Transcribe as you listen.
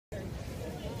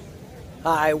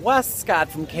Hi, Wes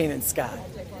Scott from Kane and Scott.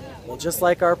 Well, just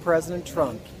like our President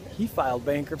Trump, he filed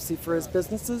bankruptcy for his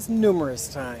businesses numerous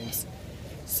times.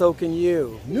 So can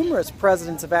you. Numerous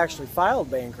presidents have actually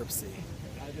filed bankruptcy.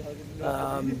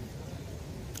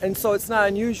 And so it's not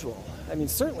unusual. I mean,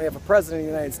 certainly if a president of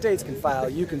the United States can file,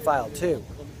 you can file too.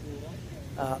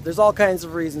 There's all kinds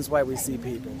of reasons why we see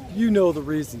people. You know the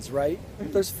reasons, right?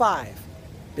 There's 5.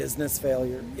 Business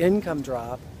failure, income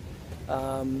drop,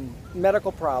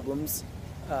 medical problems,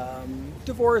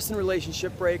 divorce and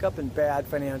relationship breakup, and bad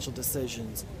financial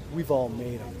decisions. We've all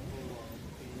made them.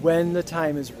 When the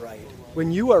time is right,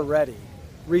 when you are ready,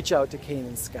 reach out to Kane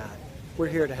and Scott. We're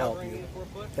here to help you.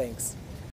 Thanks.